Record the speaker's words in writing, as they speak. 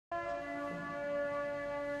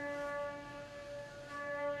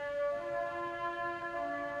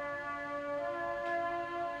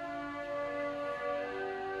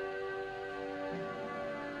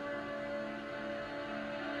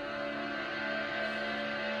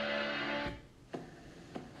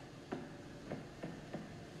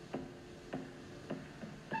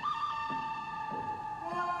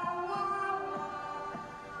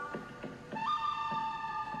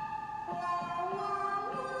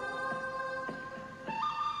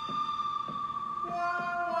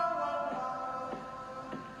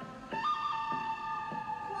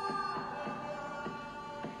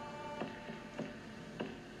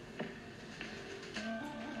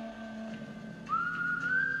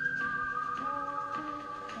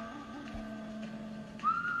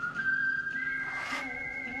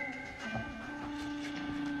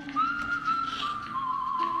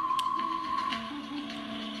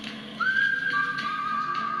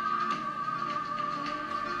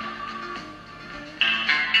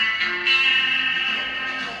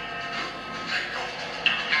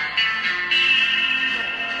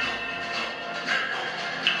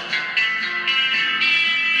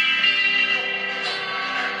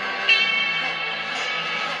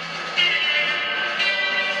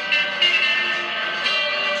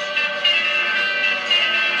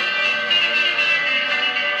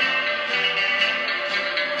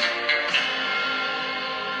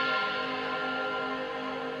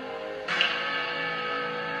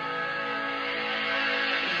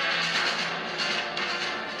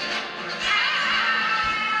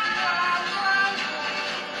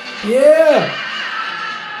Yeah!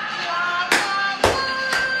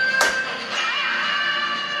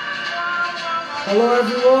 Hello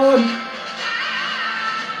everyone!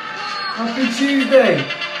 Happy Tuesday!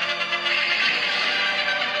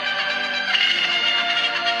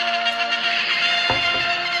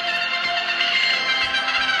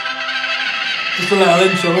 Just a little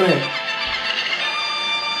intro, isn't it?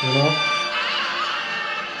 You know?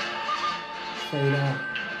 Fade out.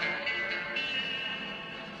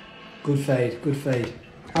 Good fade, good fade.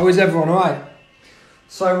 How is everyone? Alright?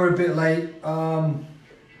 Sorry we're a bit late.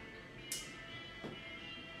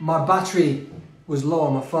 My battery was low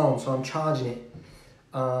on my phone, so I'm charging it.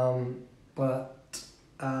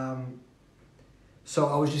 So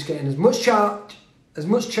I was just getting as much charge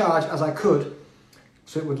as I could,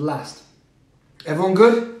 so it would last. Everyone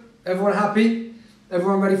good? Everyone happy?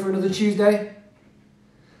 Everyone ready for another Tuesday?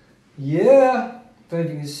 Yeah. I don't know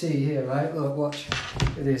if you can see here, right? Look, watch.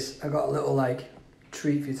 Look at this. I got a little like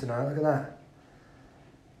treat for you tonight. Look at that.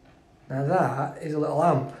 Now that is a little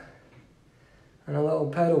amp and a little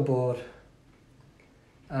pedal board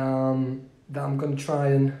that I'm going to try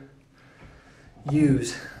and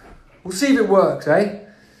use. We'll see if it works, eh?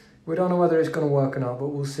 We don't know whether it's going to work or not, but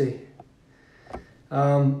we'll see.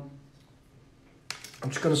 I'm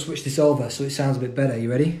just going to switch this over so it sounds a bit better. You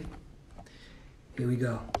ready? Here we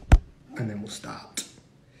go. And then we'll start.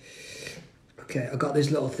 Okay, I got this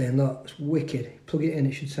little thing, look, it's wicked. Plug it in,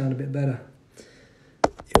 it should sound a bit better.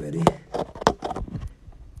 You ready?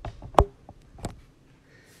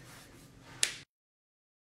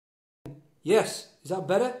 Yes, is that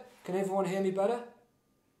better? Can everyone hear me better?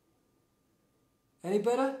 Any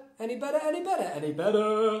better? Any better? Any better? Any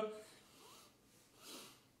better?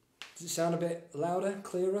 Does it sound a bit louder,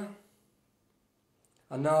 clearer?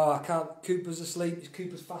 I know I can't. Cooper's asleep.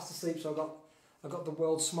 Cooper's fast asleep, so I got the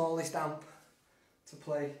world's smallest amp to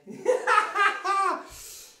play.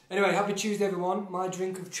 Anyway, happy Tuesday, everyone. My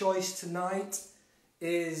drink of choice tonight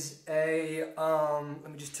is a.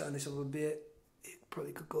 Let me just turn this up a bit. It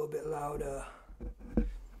probably could go a bit louder.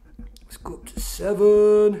 Let's go up to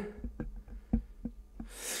 7.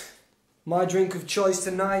 My drink of choice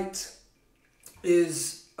tonight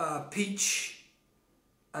is peach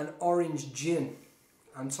and orange gin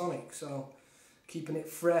and tonic, so keeping it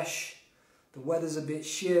fresh. The weather's a bit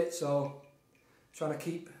shit, so trying to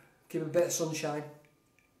keep a bit of sunshine.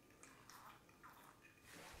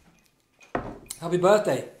 Happy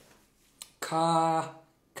birthday,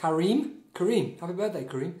 Kareem. Happy birthday,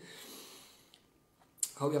 Kareem.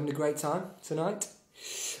 Hope you're having a great time tonight.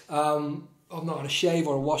 I've not had a shave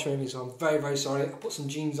or a wash or anything, so I'm very, very sorry. I put some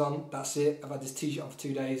jeans on, that's it. I've had this t-shirt on for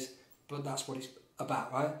 2 days, but that's what it's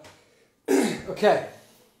about, right? Okay.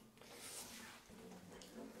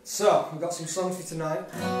 So, we've got some songs for tonight.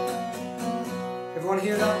 Everyone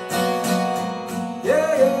hear that?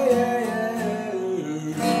 Yeah, yeah, yeah, yeah.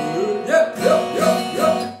 Yep, yep, yep,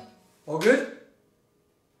 yep. All good?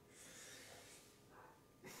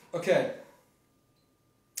 Okay.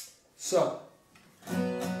 So,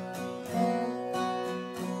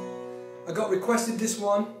 I got requested this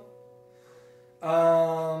one.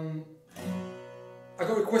 I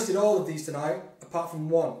got requested all of these tonight, apart from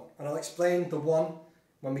one, and I'll explain the one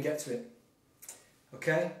when we get to it.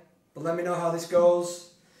 Okay? But let me know how this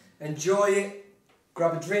goes. Enjoy it.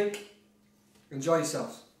 Grab a drink. Enjoy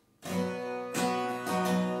yourselves.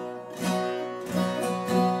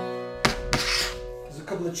 There's a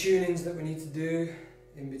couple of tunings that we need to do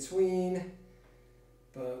in between,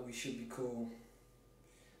 but we should be cool.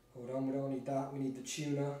 Hold on, we don't need that. We need the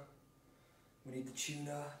tuner. We need the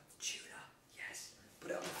tuner. The tuner. Yes.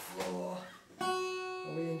 Put it on the floor.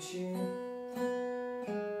 Are we in tune?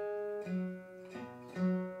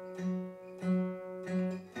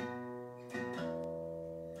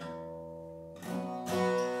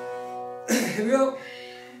 Here we go.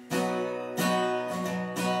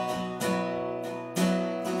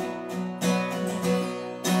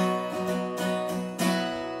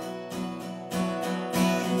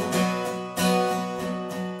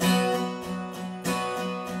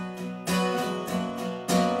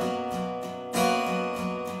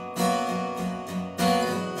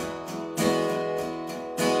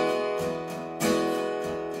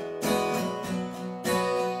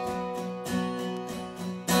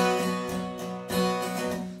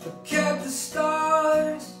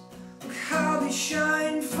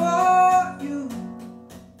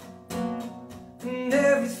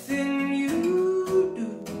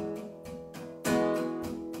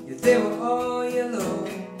 They were all yellow. I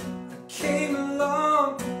came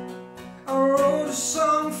along, I wrote a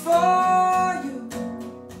song for you,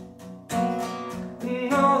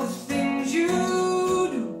 and all the things you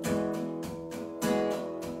do.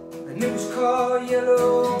 all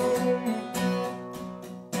yellow.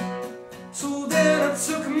 So then I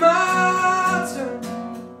took my turn.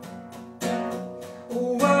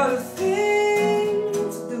 Oh, what a thing to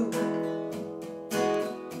do.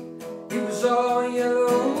 It was all yellow.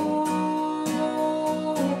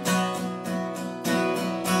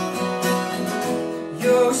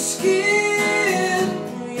 Your skin,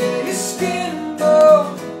 yeah, your skin and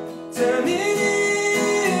bone, turning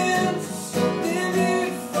into something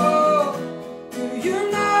beautiful. Do you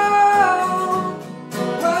know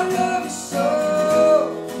I love you so?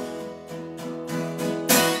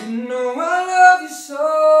 You know I love you so.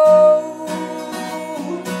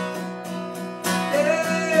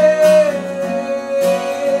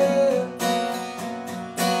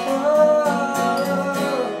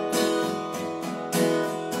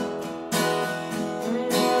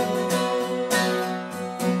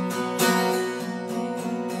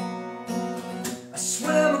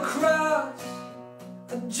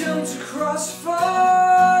 I jumped across for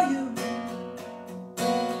you.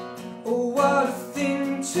 Oh, what a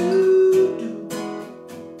thing to do.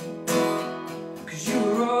 'Cause you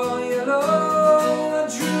were all yellow. I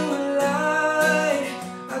drew a line.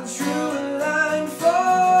 I drew a line for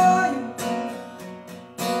you.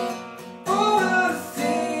 Oh, what a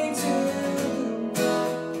thing to do.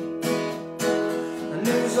 And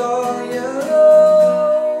it was all yellow.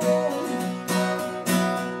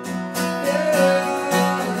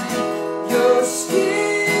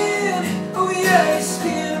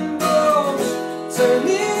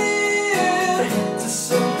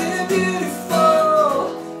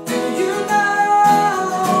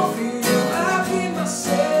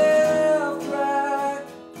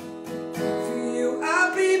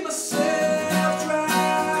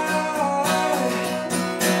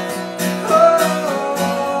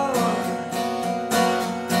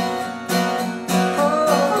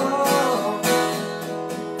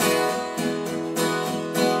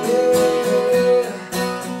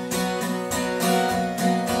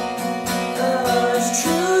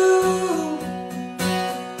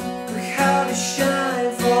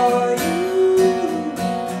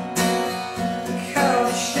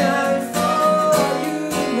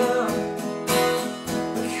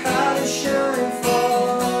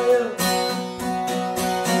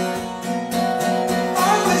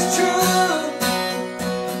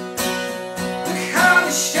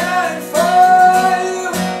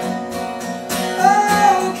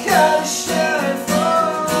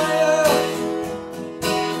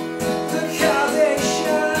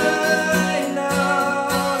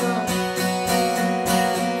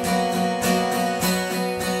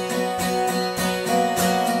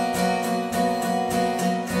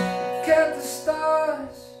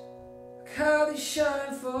 How they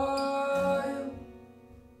shine for you,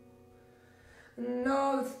 and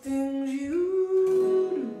all the things you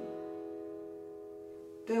do,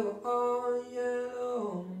 they were all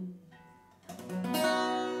yellow.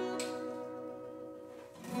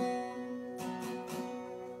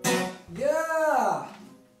 Yeah!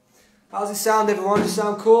 How's it sound, everyone? Does it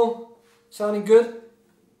sound cool? Sounding good?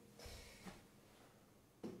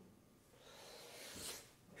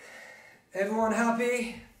 Everyone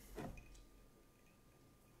happy?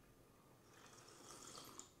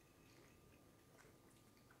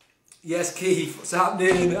 Yes, Keith, what's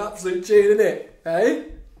happening? Absolute tune, isn't it?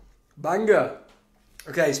 Hey? Banger.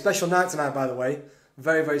 Okay, special night tonight, by the way.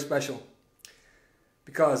 Very, very special.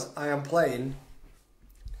 Because I am playing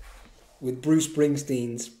with Bruce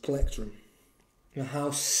Springsteen's Plectrum. Now, how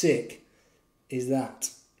sick is that?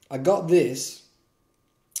 I got this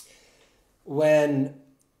when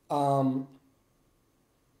I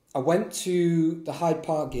went to the Hyde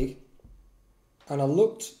Park gig and I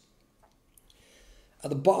looked at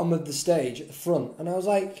the bottom of the stage at the front and I was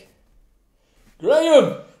like,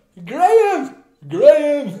 Graham! Graham!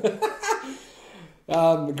 Graham!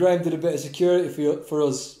 Graham did a bit of security for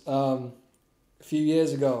us a few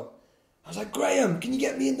years ago. I was like, Graham, can you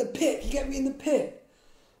get me in the pit? Can you get me in the pit?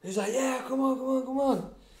 And he's like, yeah, come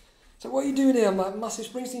on. So what are you doing here? I'm like, massive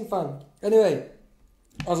Springsteen fan. Anyway,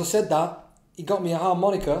 as I said that, he got me a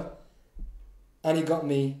harmonica and he got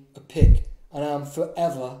me a pick. And I'm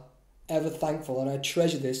forever, ever thankful, and I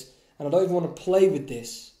treasure this, and I don't even want to play with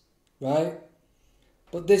this, right?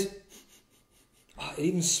 But this, it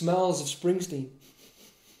even smells of Springsteen.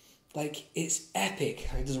 Like, it's epic.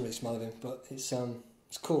 It doesn't really smell of him, but it's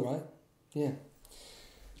cool, right? Yeah.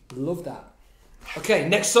 Love that. Okay,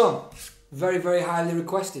 next song. Very, very highly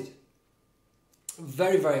requested.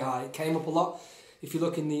 Very, very high. It came up a lot. If you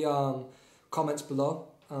look in the comments below,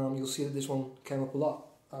 you'll see that this one came up a lot.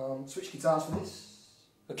 Switch guitars for this.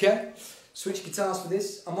 Okay? Switch guitars for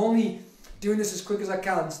this. I'm only doing this as quick as I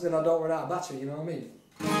can so then I don't run out of battery, you know what I mean?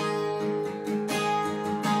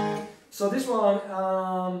 So this one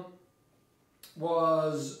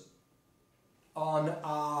was on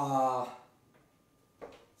our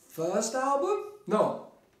first album? No.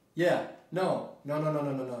 Yeah. No.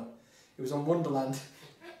 It was on Wonderland.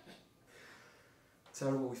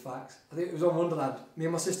 Terrible with facts. I think it was on Wonderland. Me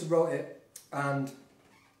and my sister wrote it, and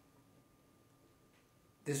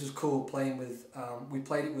this was cool playing with, we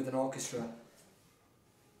played it with an orchestra,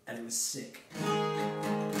 and it was sick.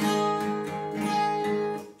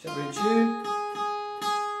 Shall we tune?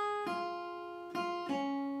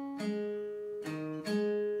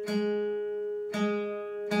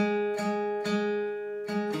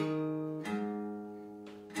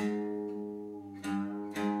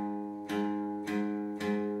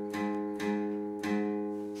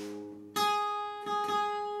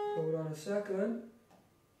 Hold on a second.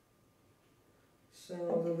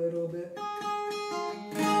 Sound a little bit.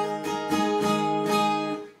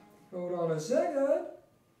 Hold on a second.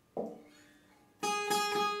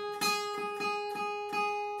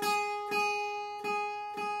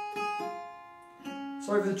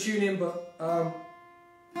 Sorry for the tuning, but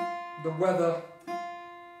the weather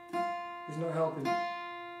is not helping.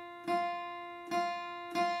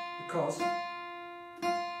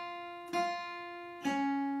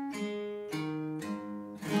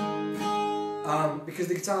 Because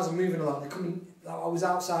the guitars are moving a lot. They're coming. I was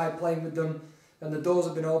outside playing with them, and the doors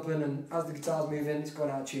have been open, and as the guitars move in, it's going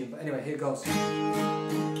out of tune. But anyway, here goes.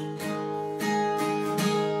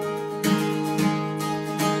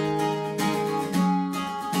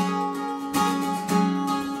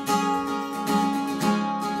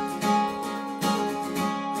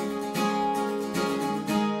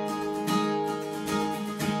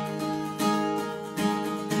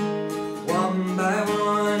 One by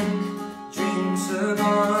one, dreams are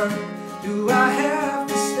gone. Do I have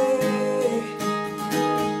to stay?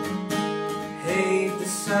 Hate the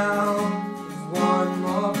sound of one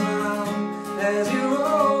more clown as he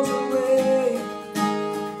rolls away.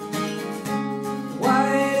 Why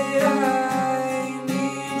did I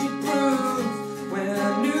need you prove when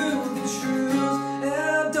I knew the truth? And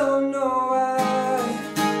I don't know why.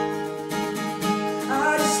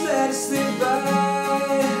 I just let it slip by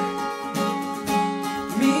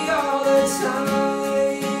me all the time.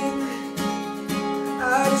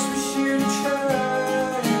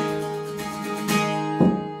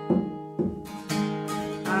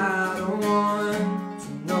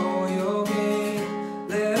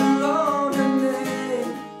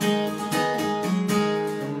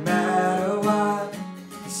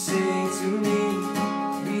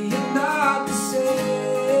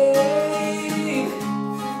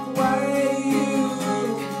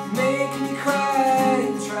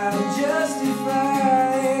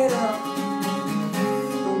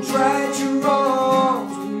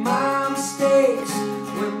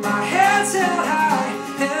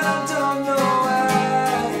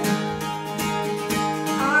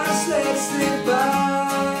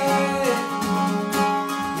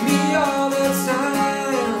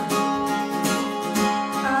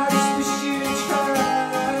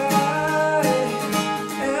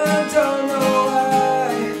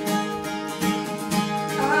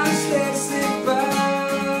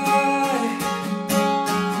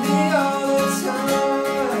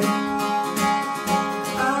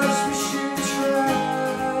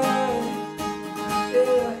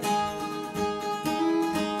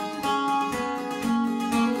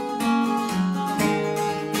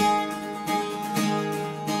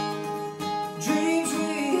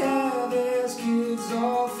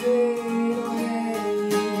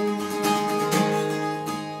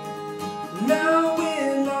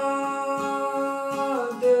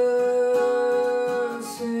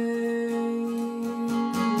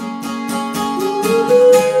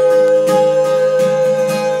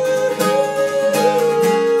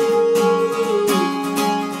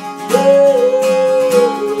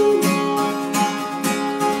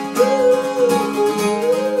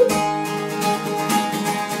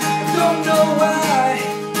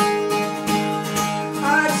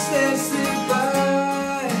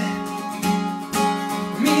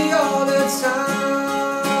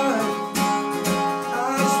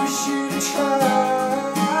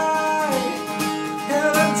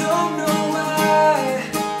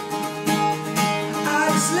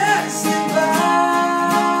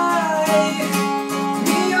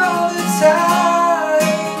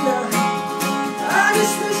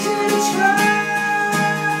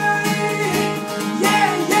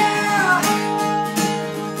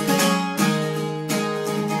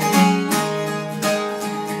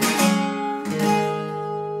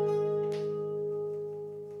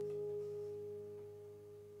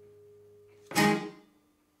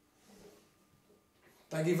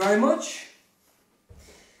 Thank you very much.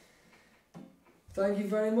 Thank you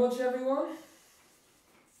very much, everyone.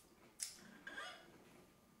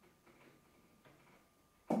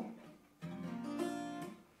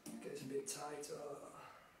 Gets a bit tighter.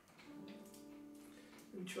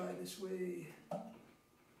 Let me try it this way.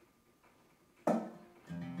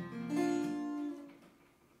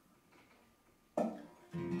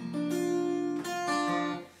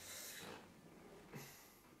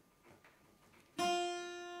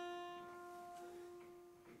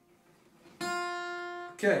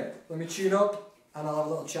 Okay, let me tune up and I'll have a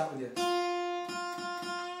little chat with you.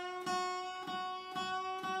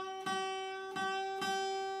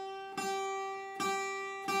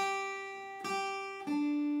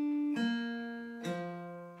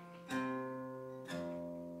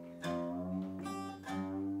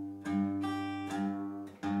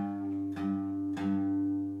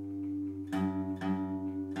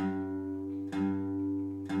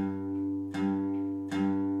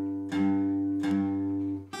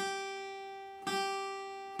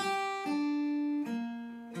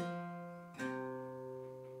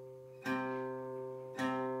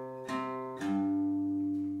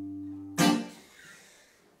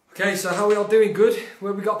 Okay, so how are we all doing? Good?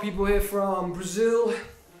 Where we got people here from Brazil.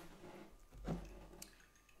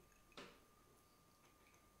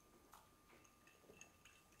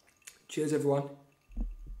 Cheers, everyone.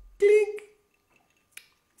 Clink.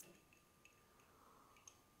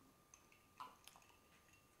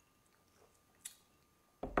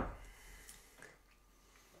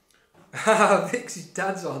 Vixie's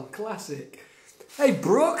dad's on. Classic. Hey,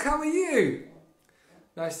 Brooke, how are you?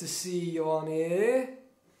 Nice to see you on here.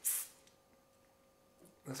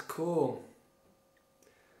 That's cool.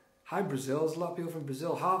 Hi, Brazil. There's a lot of people from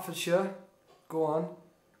Brazil. Hertfordshire. Go on.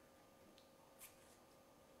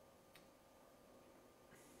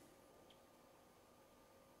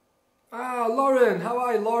 Ah, Lauren. How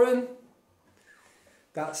are you, Lauren?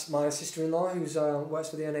 That's my sister-in-law who's works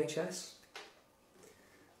for the NHS.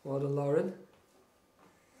 Well done, Lauren.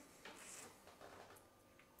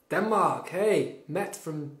 Denmark. Hey, Met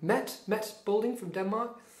Building from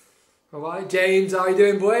Denmark. How are you? James, how you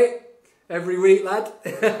doing, boy? Every week, lad.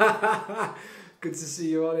 Good to see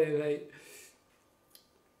you on here, mate.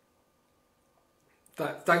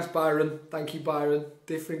 Thanks, Byron. Thank you, Byron.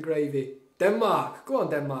 Different gravy. Denmark. Go on,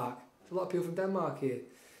 Denmark. There's a lot of people from Denmark here.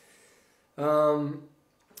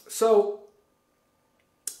 So,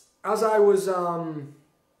 as I was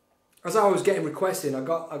getting requested, I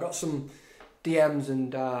got some DMs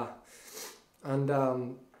and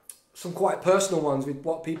some quite personal ones with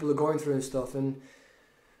what people are going through and stuff, and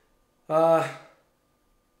I've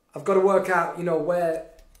got to work out, you know, where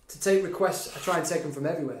to take requests. I try and take them from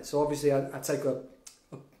everywhere. So obviously I take a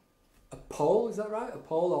poll, is that right? A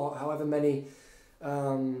poll, or however many,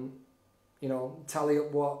 you know, tally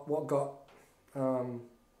up what got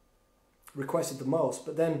requested the most.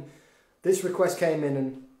 But then this request came in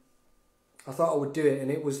and I thought I would do it, and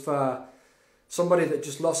it was for somebody that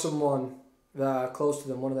just lost someone close to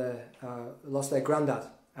them. One of their lost their granddad,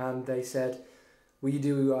 and they said, will you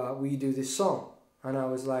do this song? And I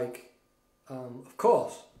was like, of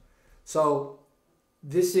course. So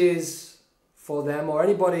this is for them, or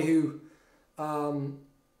anybody who,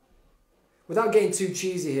 without getting too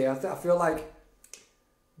cheesy here, I feel like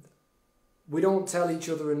we don't tell each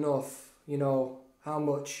other enough, you know, how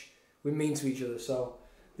much we mean to each other. So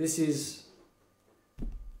this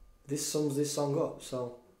sums this song up.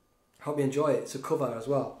 So I hope you enjoy it. It's a cover as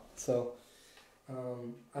well. So,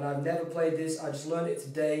 and I've never played this. I just learned it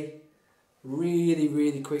today, really,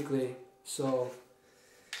 really quickly. So,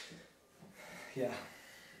 yeah.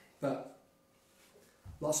 But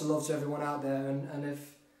lots of love to everyone out there. And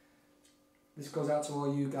if this goes out to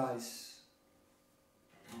all you guys.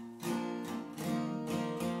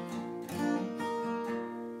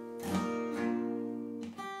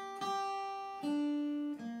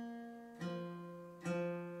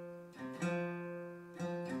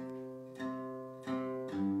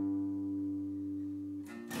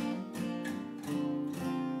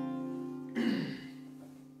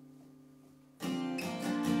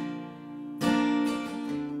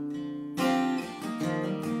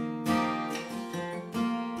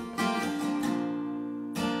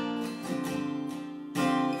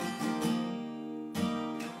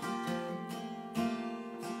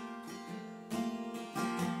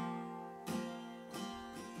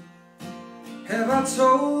 Have I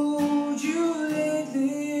told you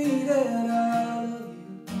lately that I love you?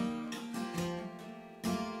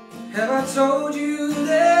 Have I told you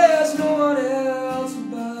there's no one else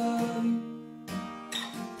above you?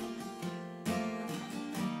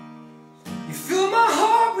 You fill my heart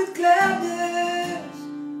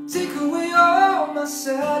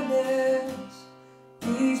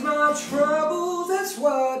troubles, that's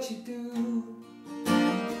what you do.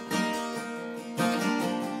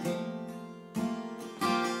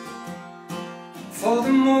 For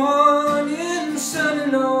the morning sun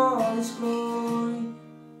in all its glory,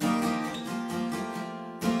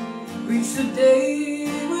 reach the day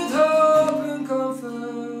with hope and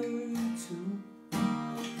comfort too.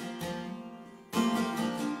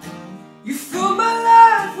 You fill my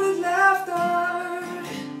life with laughter,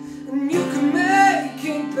 and you can make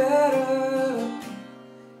it better.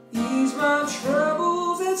 Ease my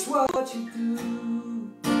troubles, that's what you do.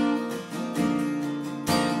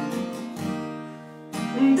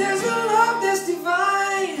 And there's a love that's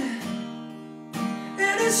divine,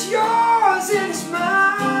 and it's yours and it's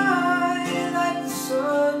mine, like the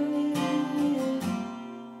sun.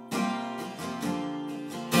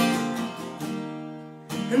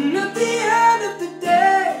 And at the end of the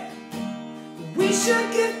day, we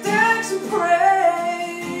should give thanks and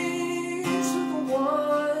pray to the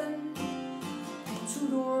one, to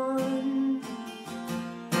the one.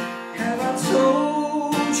 Have I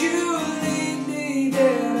told you lately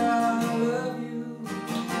that I love you?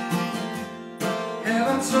 Have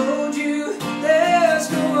I told you there's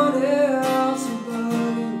no one else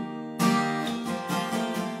above you?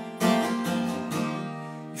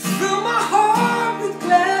 You fill my heart with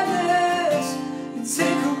gladness, you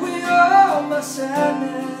take away all my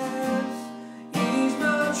sadness. Ease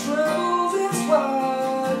my troubles, it's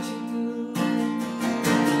what you do.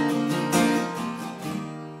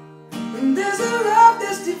 And there's a love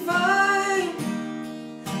that's divine,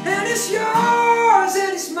 and it's yours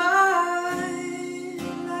and it's mine,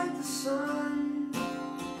 like the sun.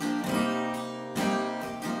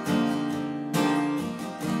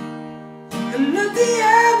 And at the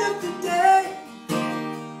end of the day,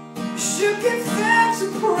 we should give thanks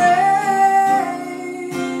and pray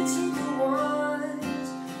to the ones,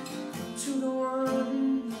 to the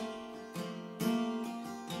one.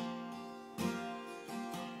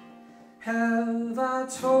 Have I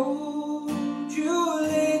told you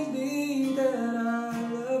lately that I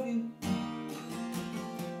love you?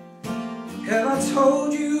 Have I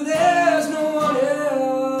told you there's no one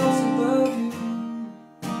else above you?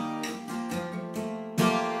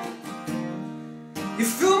 You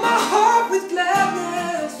fill my heart with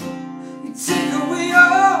gladness, you take away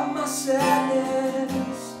all my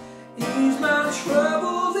sadness. Ease my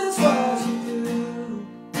troubles, that's what you do.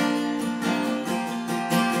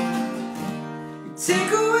 You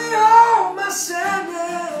take away all my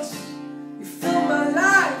sadness, you fill my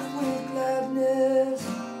life with gladness.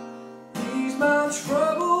 Ease my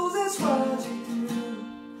troubles, that's what you do.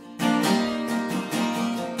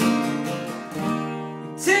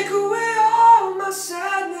 You take away all my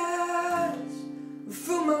sadness, you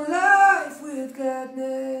fill my life with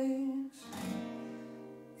gladness.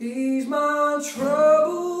 Ease my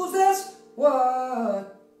troubles, that's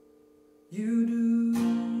what you do.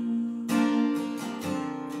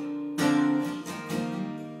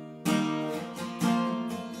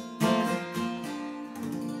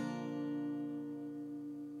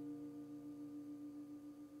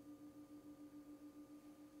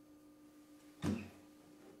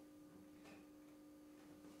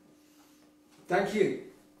 Thank you.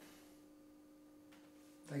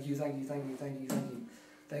 Thank you, thank you, thank you, thank you, thank you.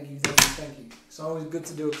 Thank you, thank you, thank you. It's always good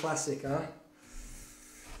to do a classic, huh?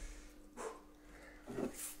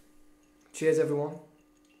 Cheers, everyone.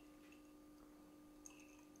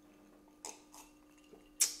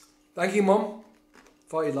 Thank you, Mum.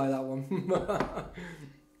 Thought you'd like that one.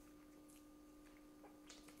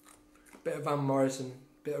 Bit of Van Morrison,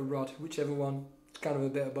 bit of Rod, whichever one. It's kind of a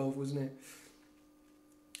bit of both, wasn't it?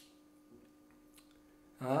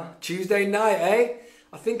 Tuesday night, eh?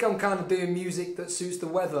 I think I'm kind of doing music that suits the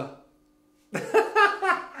weather.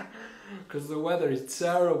 Because the weather is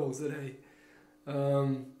terrible today.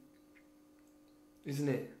 Isn't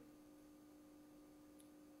it?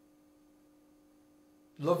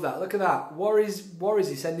 Love that. Look at that. War is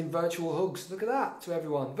he sending virtual hugs. Look at that to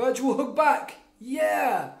everyone. Virtual hug back.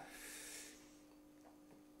 Yeah.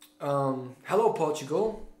 Hello,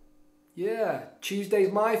 Portugal. Yeah.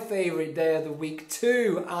 Tuesday's my favourite day of the week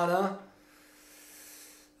too, Anna.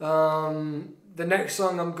 The next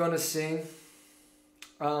song I'm gonna sing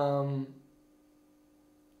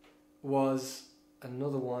was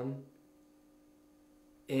another one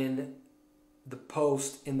in the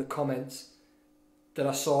post in the comments that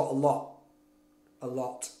I saw a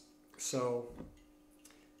lot. So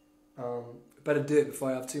better do it before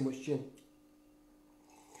I have too much gin.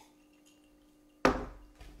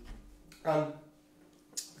 The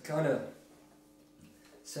kind of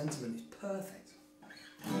sentiment is perfect.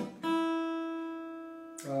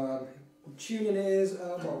 Tuning is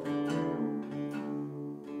well,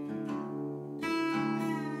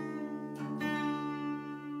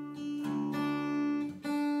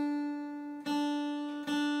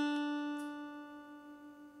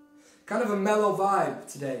 kind of a mellow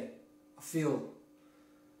vibe today. I feel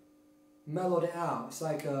mellowed it out. It's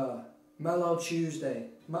like a mellow Tuesday.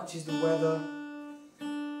 Matches the weather.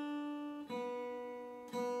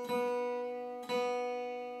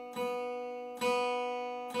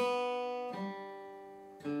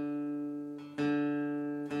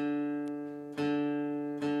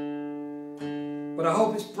 But I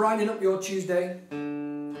hope it's brightening up your Tuesday.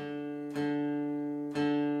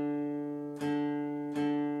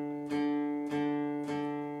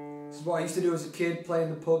 This is what I used to do as a kid, play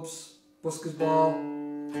in the pubs, buskers ball.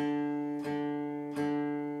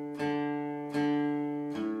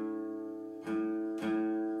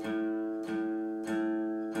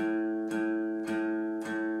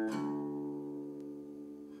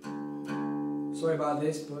 Sorry about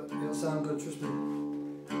this, but it'll sound good, trust me.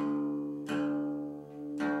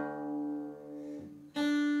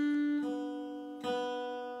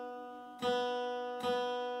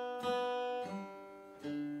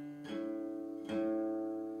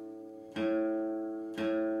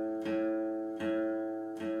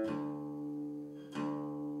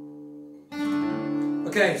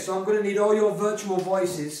 Okay, so I'm going to need all your virtual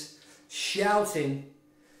voices shouting,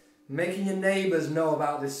 making your neighbours know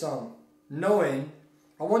about this song. I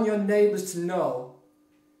want your neighbours to know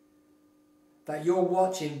that you're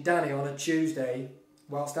watching Danny on a Tuesday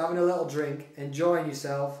whilst having a little drink, enjoying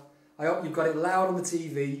yourself. I hope you've got it loud on the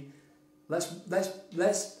TV. Let's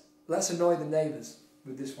annoy the neighbours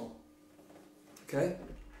with this one. Okay?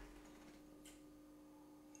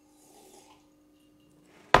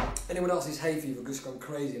 Anyone else's hay fever just gone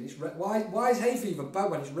crazy? And it's why is hay fever bad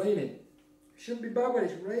when it's raining? It shouldn't be bad when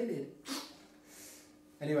it's raining.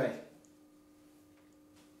 Anyway.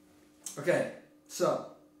 Okay, so.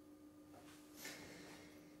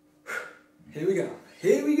 Here we go.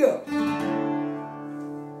 Here we go.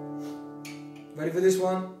 Ready for this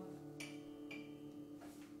one?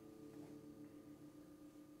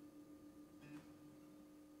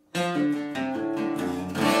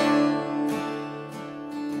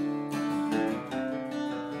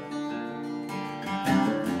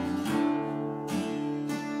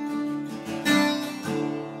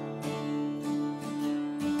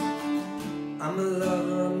 I'm a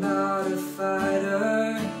lover, I'm not a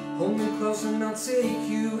fighter. Hold me close and I'll take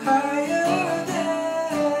you higher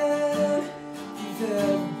than you've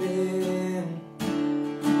ever been.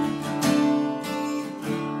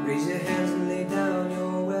 Raise your hands and lay down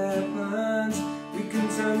your weapons. We can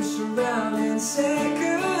turn this around in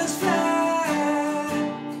seconds flat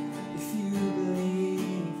if you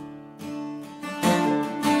believe.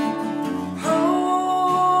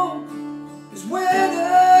 Home is where the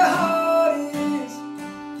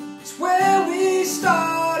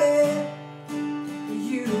started,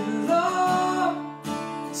 you belong.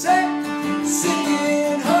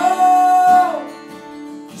 Singing home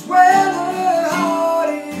is where the heart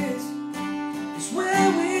is. It's where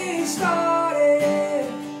we started,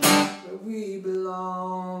 where we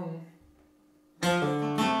belong.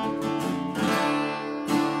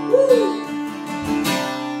 Woo!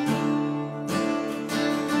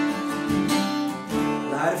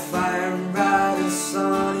 Light a fire and ride a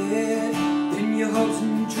sonnet. Your hopes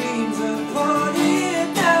and dreams upon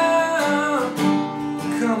it now.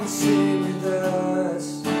 Come sing with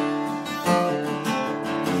us.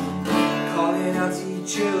 Calling out to your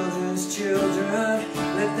children's children.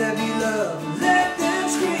 Let there be love. Let them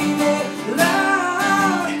scream it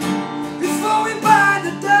loud before we bite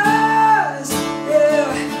the dust. Yeah.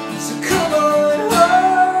 So come on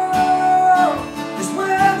home. It's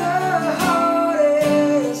where the heart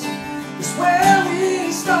is. It's where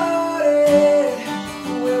we started.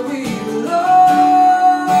 Where we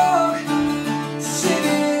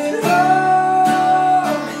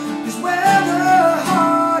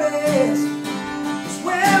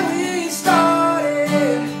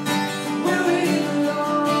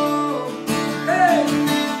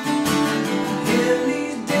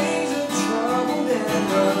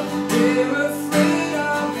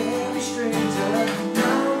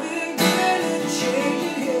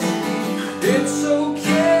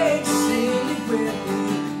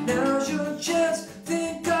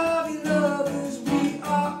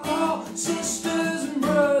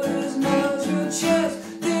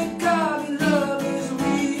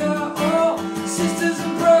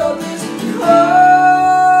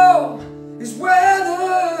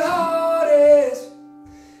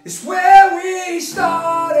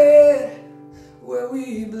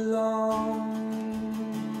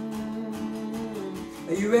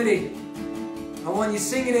Are you ready? I want you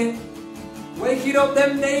singing it. Waking up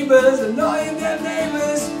them neighbours, annoying them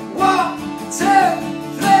neighbours. 1, 2, 3, 4.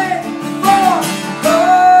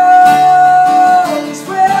 Oh, it's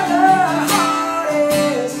where the heart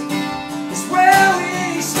is. It's where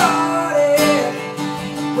we started,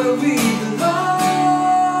 where we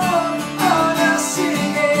belong. Oh, now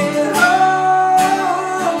sing it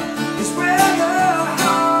home. It's where the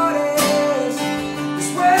heart is.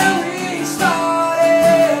 It's where we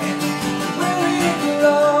started, where we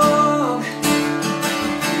belong.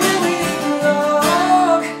 Where we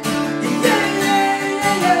belong. Yeah, yeah,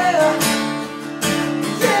 yeah, yeah.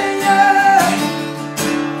 Yeah, yeah.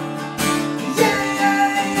 Yeah,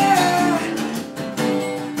 yeah, yeah.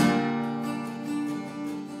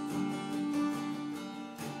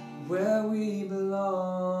 Where we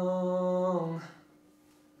belong.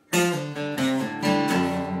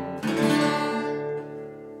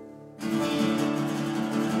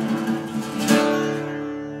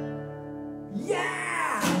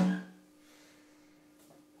 Yeah!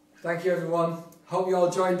 Thank you everyone. Hope you all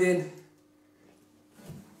joined in.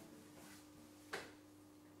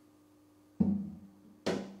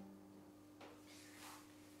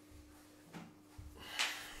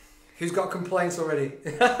 Who's got complaints already?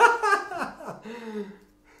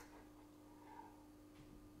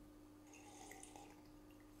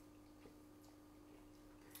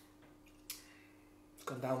 It's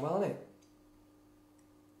gone down well, hasn't it?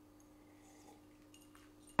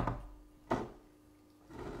 I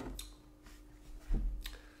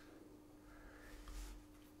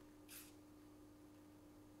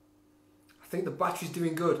think the battery's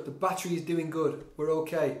doing good. The battery is doing good. We're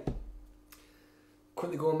okay.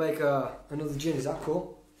 Quickly go and make another gin. Is that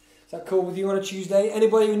cool? Is that cool with you on a Tuesday?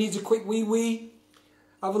 Anybody who needs a quick wee,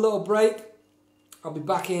 have a little break. I'll be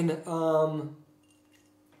back in a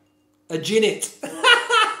gin it.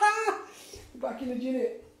 Back in a gin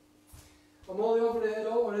it. I'm all over there,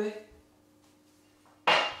 don't worry.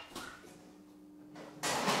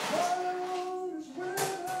 It's where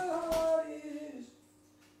the heart is.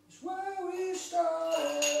 It's where we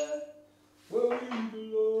started, where we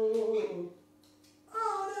belong.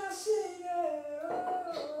 Oh, now sing it.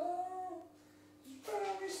 Oh, it's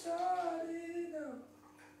where we started.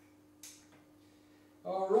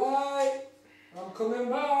 All right, I'm coming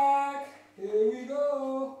back. Here we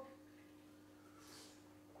go.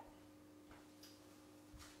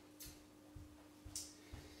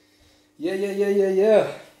 Yeah.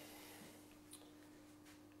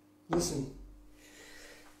 Listen,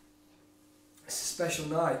 it's a special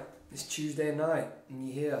night. It's Tuesday night, and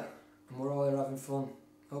you're here, and we're all here having fun.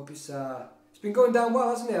 Hope it's been going down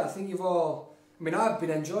well, hasn't it? I think you've all. I mean, I've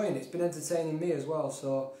been enjoying it. It's been entertaining me as well.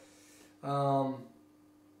 So,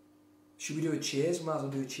 should we do a cheers? Might as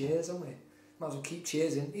well do a cheers, haven't we? Might as well keep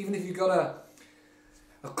cheersing. Even if you've got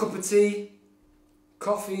a cup of tea,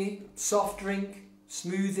 coffee, soft drink,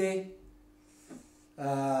 smoothie,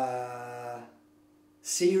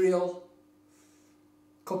 cereal,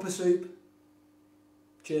 cup of soup.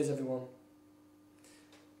 Cheers, everyone.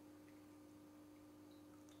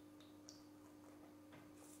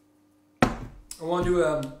 I want to do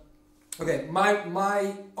okay,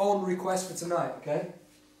 my own request for tonight, okay?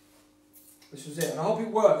 This was it, and I hope it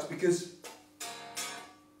works because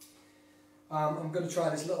I'm going to try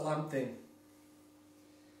this little amp thing.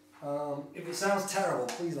 If it sounds terrible,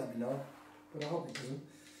 please let me know, but I hope it doesn't.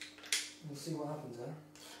 We'll see what happens there.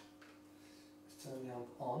 Let's turn the amp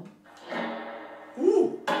on.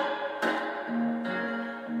 Ooh!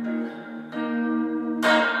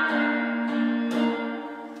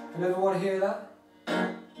 Can everyone hear that?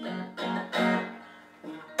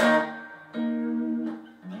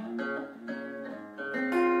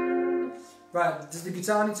 Right, does the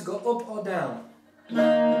guitar need to go up or down? Can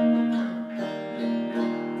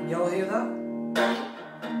y'all hear that?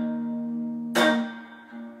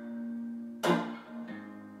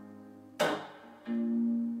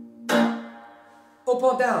 Up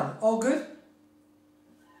or down? All good?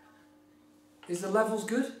 Is the levels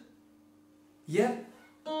good? Yeah?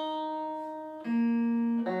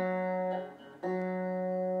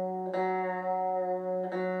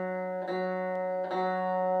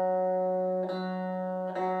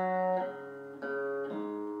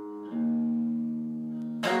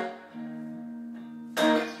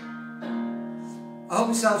 I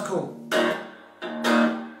hope it sounds cool.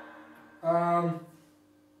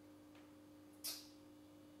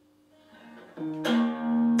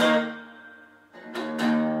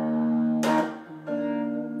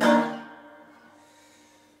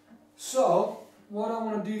 So, what I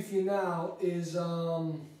want to do for you now is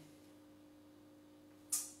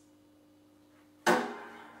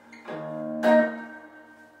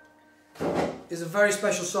is a very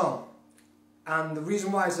special song. And the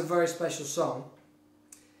reason why it's a very special song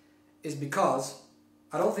is because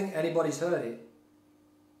I don't think anybody's heard it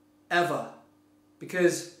ever,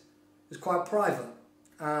 because it's quite private,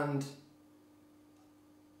 and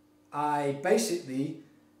I basically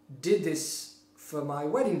did this for my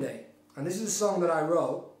wedding day, and this is a song that I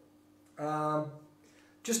wrote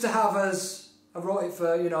just to have as, I wrote it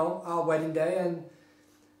for, you know, our wedding day,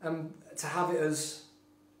 and to have it as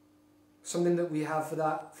something that we have for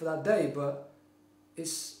that day. But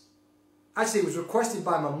it's actually, it was requested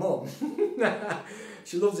by my mum.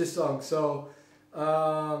 She loves this song, so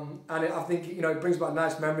and I think, you know, it brings back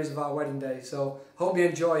nice memories of our wedding day. So hope you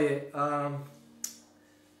enjoy it. I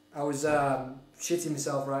was shitting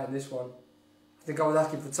myself writing this one. I think I was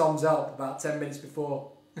asking for Tom's help about 10 minutes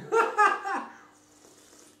before.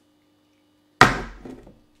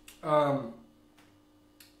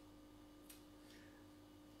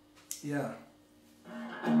 Yeah.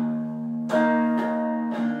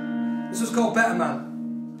 This was called Better Man.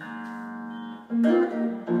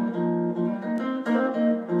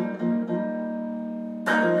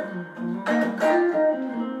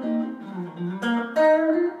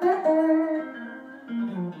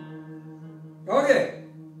 Okay.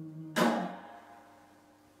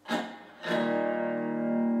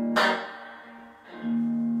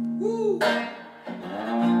 Woo.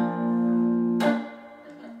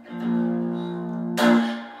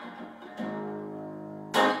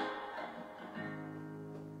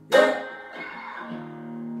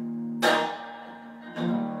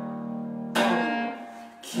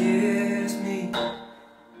 Kiss me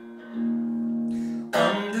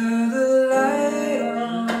under the light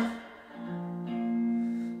of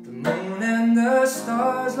the moon and the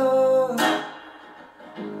stars, love,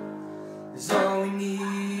 is all we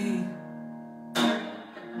need.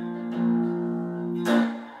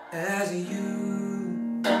 As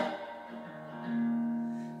you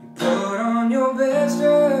put on your best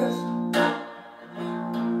dress,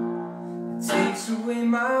 it takes away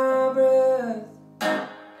my breath,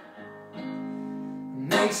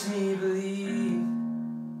 makes me believe,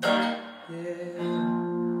 yeah,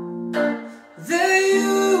 that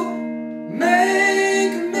you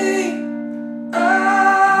make me a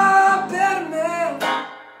better man.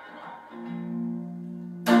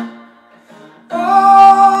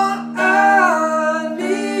 All I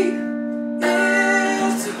need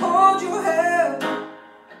is to hold your hand.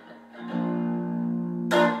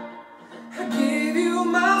 I give you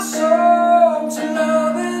my soul to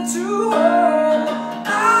love and to hold.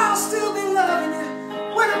 I'll still be loving you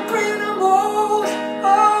when I'm green and I'm old.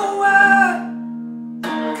 Oh, I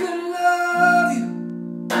couldn't love you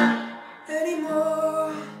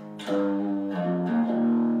anymore.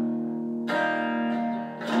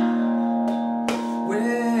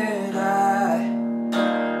 When I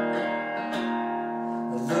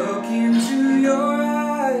look into your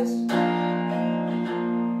eyes,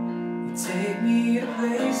 you take me to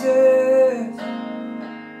places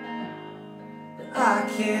I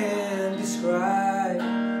can't describe.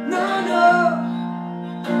 No, no.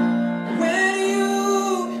 When you,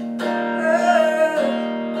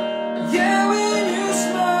 yeah, when you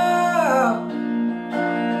smile,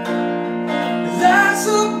 lights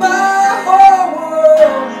up my whole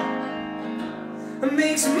world. It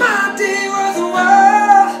makes my day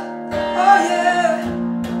worthwhile. Oh yeah,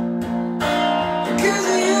 because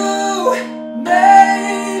you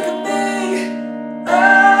make me a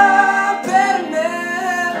better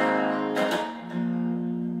man.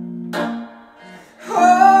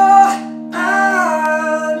 All I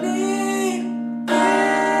need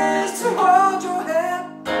is to hold your hand.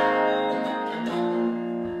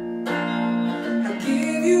 I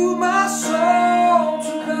give you my soul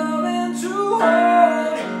to love and to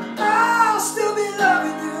hold. I'll still be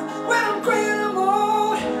loving you when I'm gray and I'm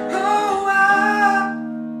old. Oh, I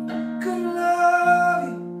couldn't love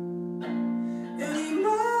you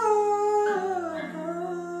anymore.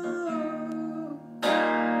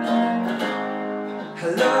 I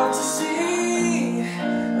love to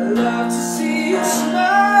see you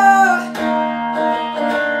smile.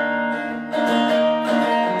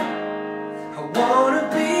 I wanna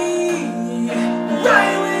be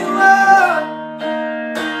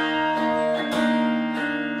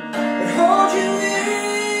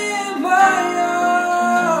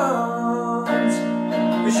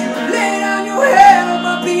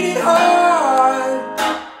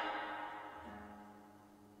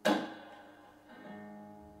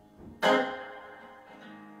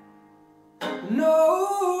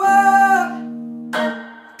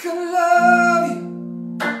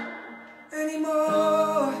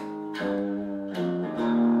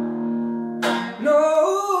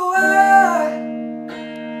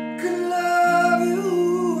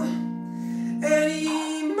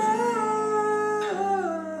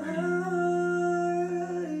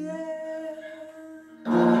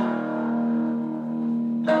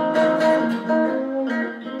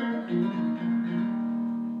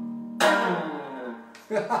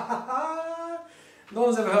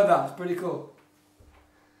It's pretty cool.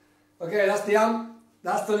 Okay, that's the amp.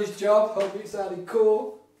 That's done its job. Hope it sounded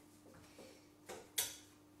cool.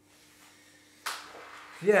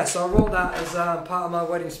 Yeah, so I wrote that as part of my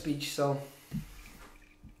wedding speech, so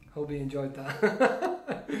hope you enjoyed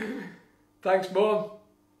that. Thanks, Mum.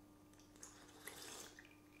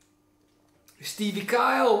 Stevie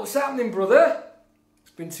Kyle, what's happening, brother?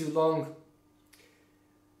 It's been too long.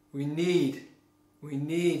 We need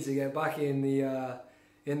to get back in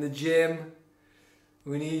the gym.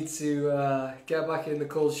 We need to get back in the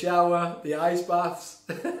cold shower, the ice baths.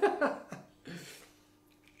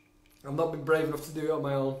 I've not been brave enough to do it on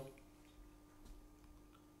my own.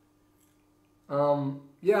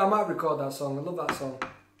 Yeah, I might record that song. I love that song.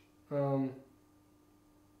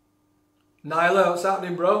 Nyla, what's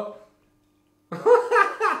happening, bro?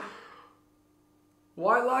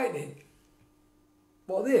 White lightning.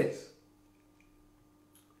 What this?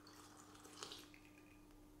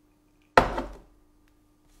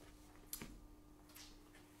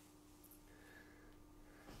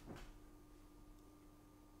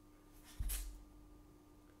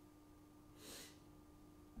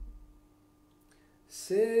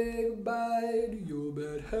 Say goodbye to your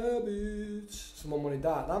bad habits. Someone wanted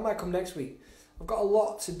that. That might come next week. I've got a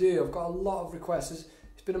lot to do. I've got a lot of requests.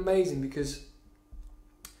 It's been amazing because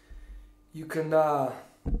you can,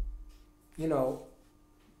 you know,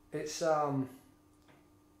 it's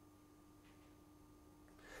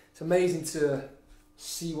amazing to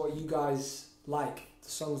see what you guys like, the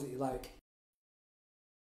songs that you like.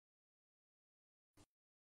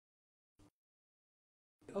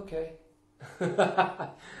 Okay.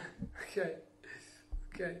 Okay.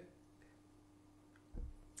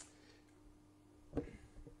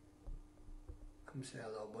 Come say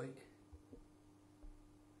hello, boy.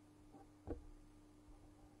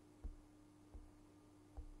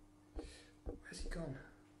 Where's he gone?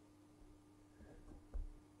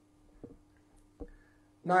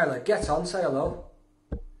 Nyla, get on, say hello.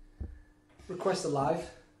 Request a live.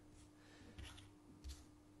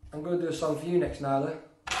 I'm going to do a song for you next, Nyla.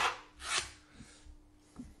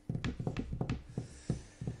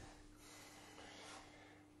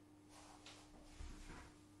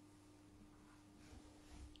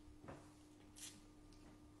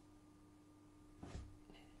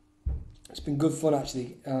 It's been good fun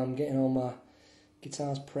actually, getting all my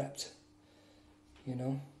guitars prepped, you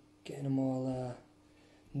know, getting them all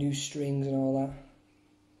new strings and all that.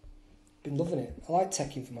 Been loving it. I like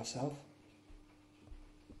teching for myself.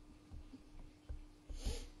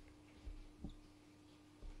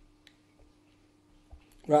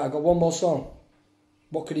 Right, I've got one more song.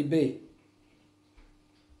 What could it be?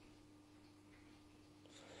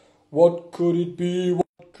 What could it be?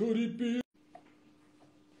 What could it be?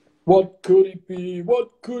 What could it be?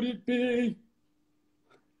 What could it be?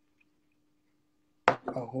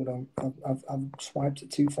 Oh, hold on. I've swiped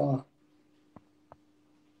it too far.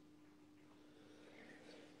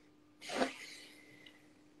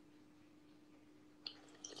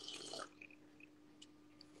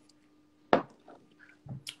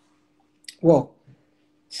 Whoa.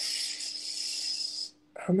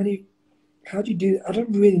 How do you do? I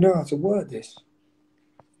don't really know how to word this.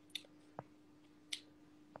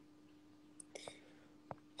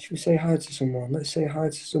 Should we say hi to someone? Let's say hi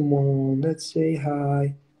to someone. Let's say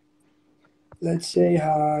hi. Let's say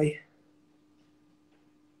hi.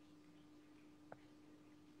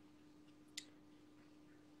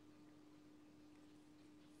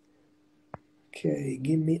 Okay,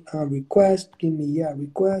 give me a request. Give me a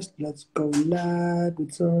request. Let's go live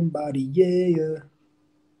with somebody. Yeah.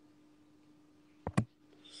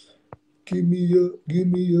 Give me a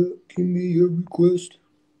request.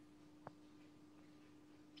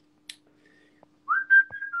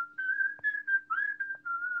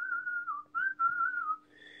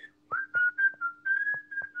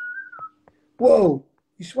 Whoa,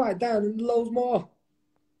 you swipe down and loads more.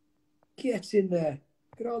 Get in there.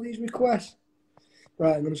 Look at all these requests.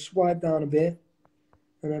 Right, I'm going to swipe down a bit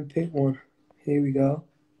and then pick one. Here we go.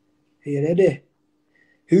 Are you ready?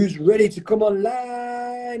 Who's ready to come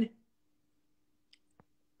online?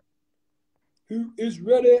 Who is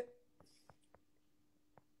ready?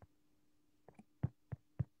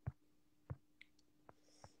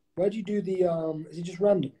 Where'd you do the, is it just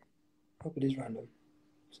random? I hope it is random.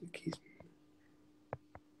 So it keeps...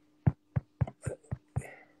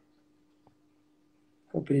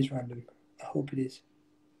 hope it is random. I hope it is.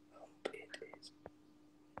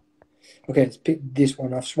 Okay, let's pick this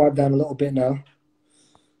one. I've swiped down a little bit now.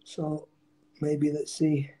 So maybe let's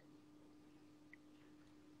see.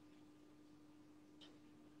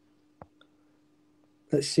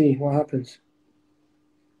 Let's see what happens.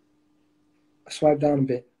 Swipe down a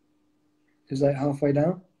bit. It's like halfway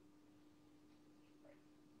down.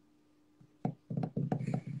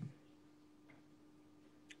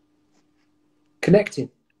 Connecting.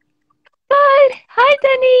 Hi,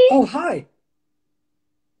 Danny. Oh, hi.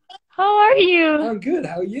 How are you? I'm good.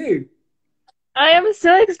 How are you? I am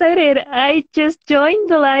so excited. I just joined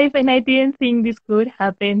the live and I didn't think this could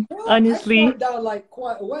happen, Well, I honestly. swiped down like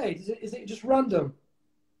quite a way. Is it just random?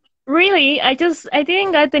 Really, I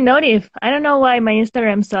didn't get the notif. I don't know why my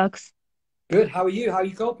Instagram sucks. Good. How are you? How are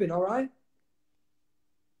you coping? All right?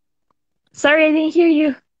 Sorry, I didn't hear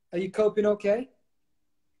you. Are you coping okay?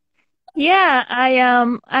 Yeah,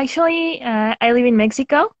 I live in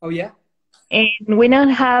Mexico Oh, yeah? and we don't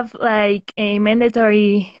have like a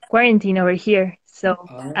mandatory quarantine over here. So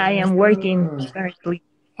I am working Ah. currently.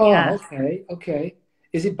 Oh, Yeah. okay. Okay.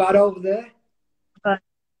 Is it bad over there? But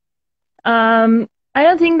I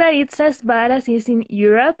don't think that it's as bad as it's in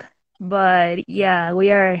Europe, but yeah,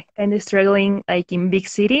 we are kind of struggling like in big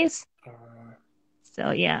cities. Uh,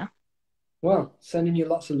 So yeah. well, sending you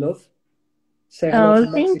lots of love. Say hello Oh,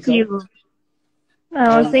 to thank Mexico. you.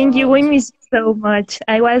 Oh, And thank you. We miss you so much.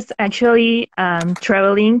 I was actually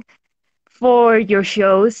traveling for your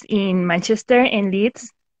shows in Manchester and Leeds,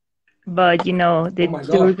 but oh the my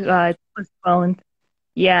tour God, got postponed.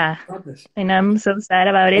 Yeah, madness. and I'm so sad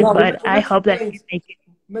about Well, it, no, but we're I meant to be hope that I playing. can make it.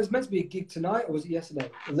 It was meant to be a gig tonight, or was it yesterday?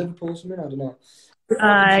 Or Liverpool or something? I don't know. Bit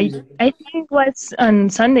odd and cheesy. I think it was on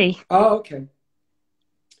Sunday. Oh, okay.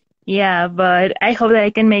 Yeah, but I hope that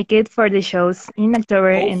I can make it for the shows in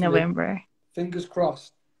October and Hopefully, November. fingers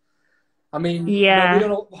crossed. I mean, we Yeah, don't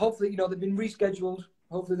know. Hopefully, they've been rescheduled.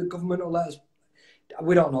 Hopefully, the government will let us.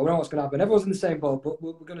 We don't know. We don't know what's going to happen. Everyone's in the same boat, but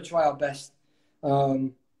we're going to try our best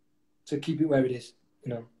um, to keep it where it is.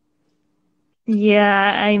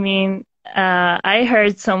 yeah. I mean, I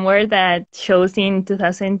heard somewhere that shows in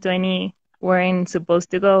 2020 weren't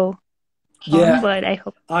supposed to go on, Yeah, but I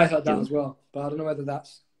hope I heard that to. as well, but I don't know whether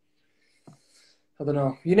that's. I don't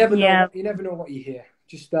know. You never know. Yeah, You never know what you hear.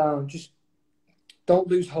 Just don't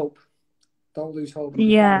lose hope. Don't lose hope. You'll be fine.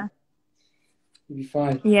 yeah, You'll be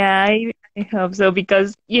fine. yeah. I hope so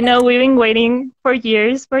because we've been waiting for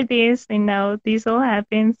years for this, and now this all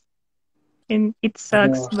happens, and it I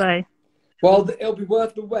sucks, know. but Well, it'll be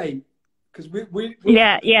worth the wait because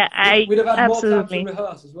yeah, yeah. I we'd have had more time to absolutely.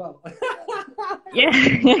 rehearse as well. Yeah.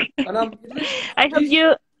 And I hope these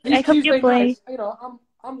you. I these hope you Tuesday play. nights,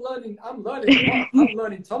 I'm learning a lot. I'm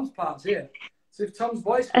learning Tom's parts here. So if Tom's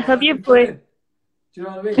voice I goes, hope I you can fill play. in. Do you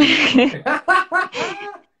know what I mean?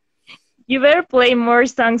 You better play more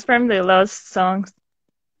songs from the Lost songs.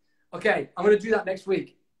 Okay, I'm gonna do that next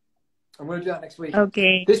week. I'm gonna do that next week.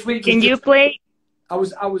 Okay. This week was Can you just play? I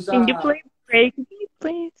was Can you play Break Me,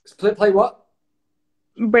 please? play what?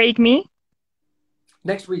 Break Me?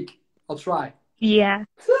 Next week. I'll try. Yeah.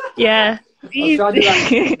 Yeah. I'll Please. try to do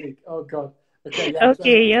that next week. Oh God. Okay, yeah, I'll try.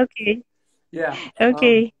 Okay. Okay. Yeah.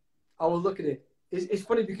 Okay. I will look at it. It's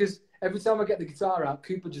funny because every time I get the guitar out,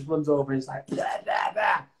 Cooper just runs over and he's like, blah, blah,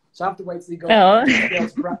 blah. So I have to wait till he goes Oh. to be able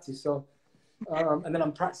to practice. So, and then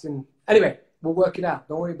I'm practicing. Anyway, we'll work it out.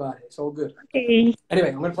 Don't worry about it. It's all good. Okay. Anyway,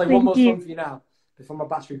 I'm going to play one Thank more song you. for you now before my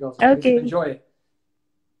battery goes. Okay, so Okay. enjoy it.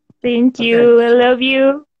 Thank Okay. you. I love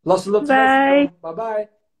you. Lots of love to Bye. Mexico. Bye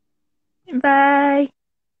bye. Bye.